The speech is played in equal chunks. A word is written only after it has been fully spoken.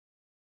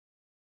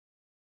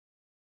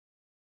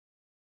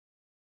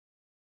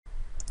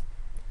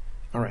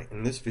Alright,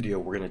 in this video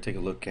we're going to take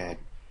a look at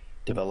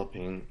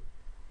developing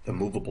the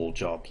movable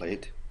jaw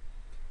plate.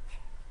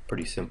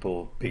 Pretty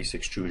simple base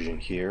extrusion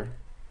here.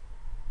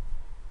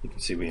 You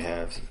can see we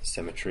have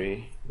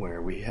symmetry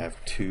where we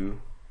have two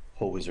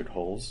hole wizard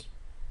holes.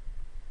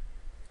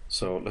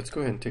 So let's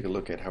go ahead and take a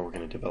look at how we're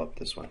going to develop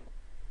this one.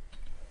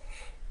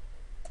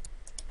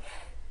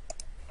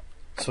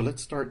 So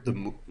let's start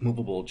the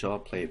movable jaw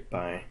plate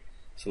by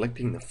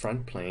selecting the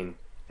front plane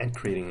and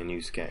creating a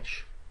new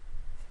sketch.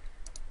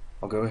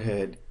 I'll go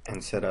ahead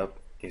and set up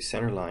a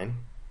center line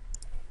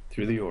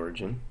through the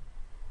origin.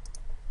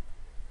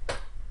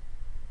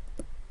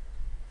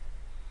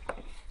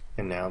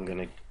 And now I'm going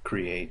to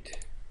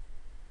create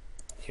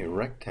a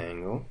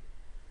rectangle.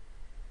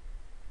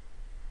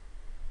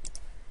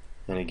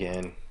 And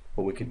again,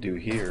 what we could do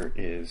here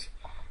is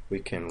we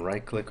can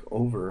right click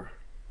over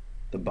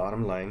the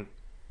bottom line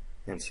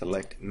and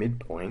select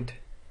midpoint,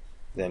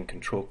 then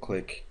control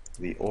click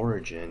the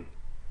origin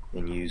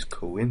and use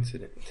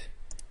coincident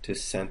to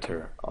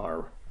center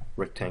our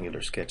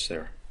rectangular sketch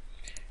there.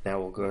 Now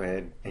we'll go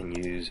ahead and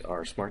use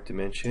our smart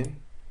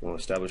dimension. We'll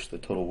establish the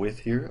total width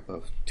here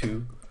of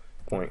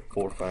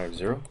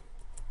 2.450,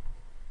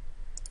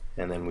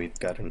 and then we've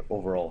got an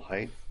overall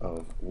height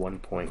of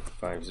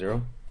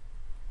 1.50,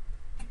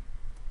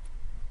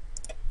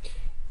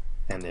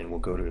 and then we'll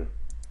go to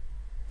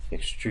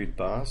extrude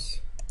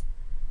boss.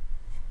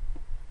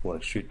 We'll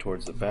extrude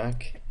towards the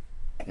back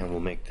and we'll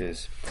make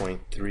this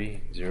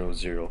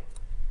 0.300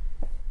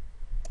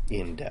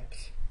 in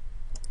depth.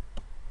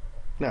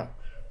 Now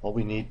all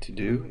we need to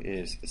do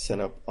is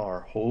set up our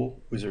hole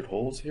wizard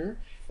holes here,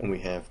 and we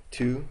have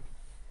 2,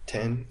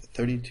 10,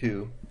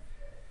 32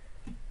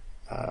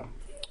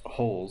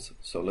 holes.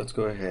 So let's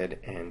go ahead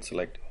and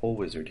select hole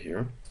wizard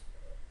here.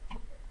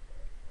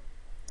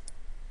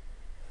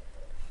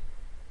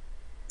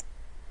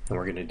 And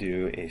we're going to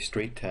do a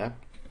straight tap.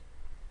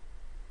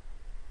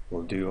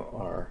 We'll do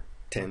our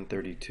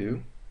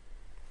 1032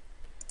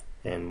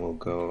 and we'll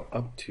go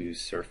up to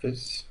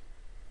surface,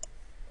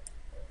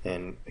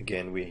 and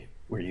again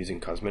we're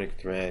using cosmetic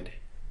thread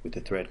with the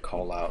thread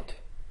call out,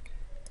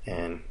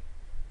 and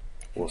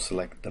we'll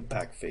select the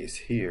back face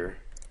here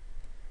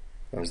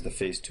as the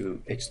face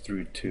to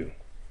extrude to.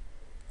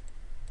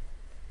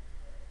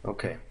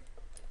 Okay,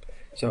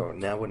 so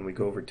now when we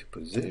go over to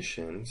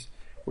positions,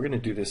 we're going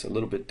to do this a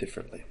little bit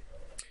differently.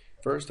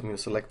 First I'm going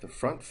to select the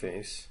front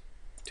face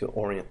to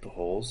orient the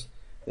holes,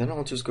 then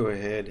I'll just go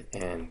ahead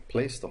and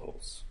place the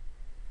holes.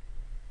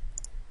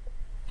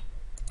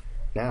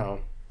 Now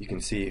you can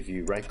see if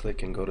you right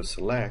click and go to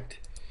select,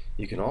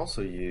 you can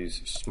also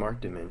use smart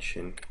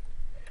dimension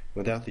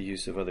without the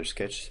use of other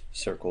sketch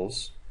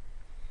circles,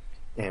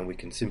 and we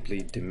can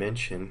simply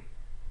dimension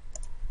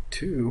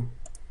to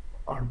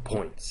our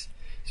points.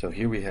 So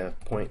here we have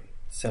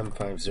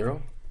 0.750.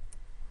 We'll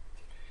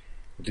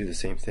do the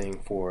same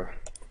thing for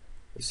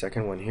the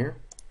second one here.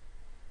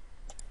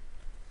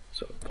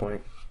 So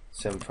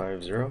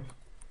 0.750,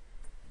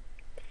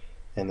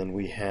 and then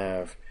we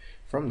have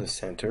from the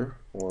center,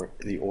 or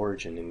the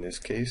origin in this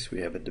case, we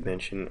have a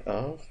dimension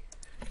of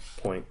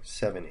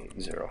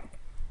 0.780.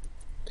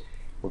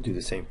 We'll do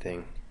the same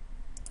thing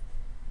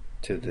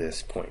to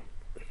this point.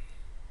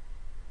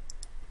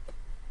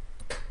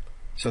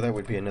 So that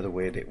would be another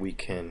way that we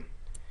can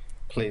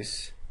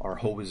place our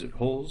hole wizard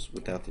holes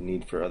without the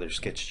need for other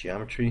sketch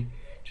geometry.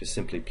 Just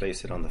simply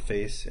place it on the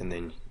face and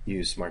then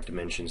use smart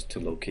dimensions to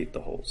locate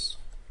the holes.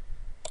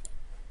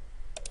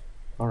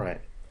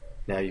 Alright,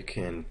 now you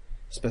can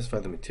specify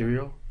the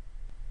material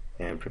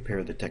and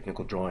prepare the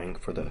technical drawing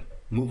for the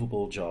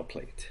movable jaw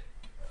plate.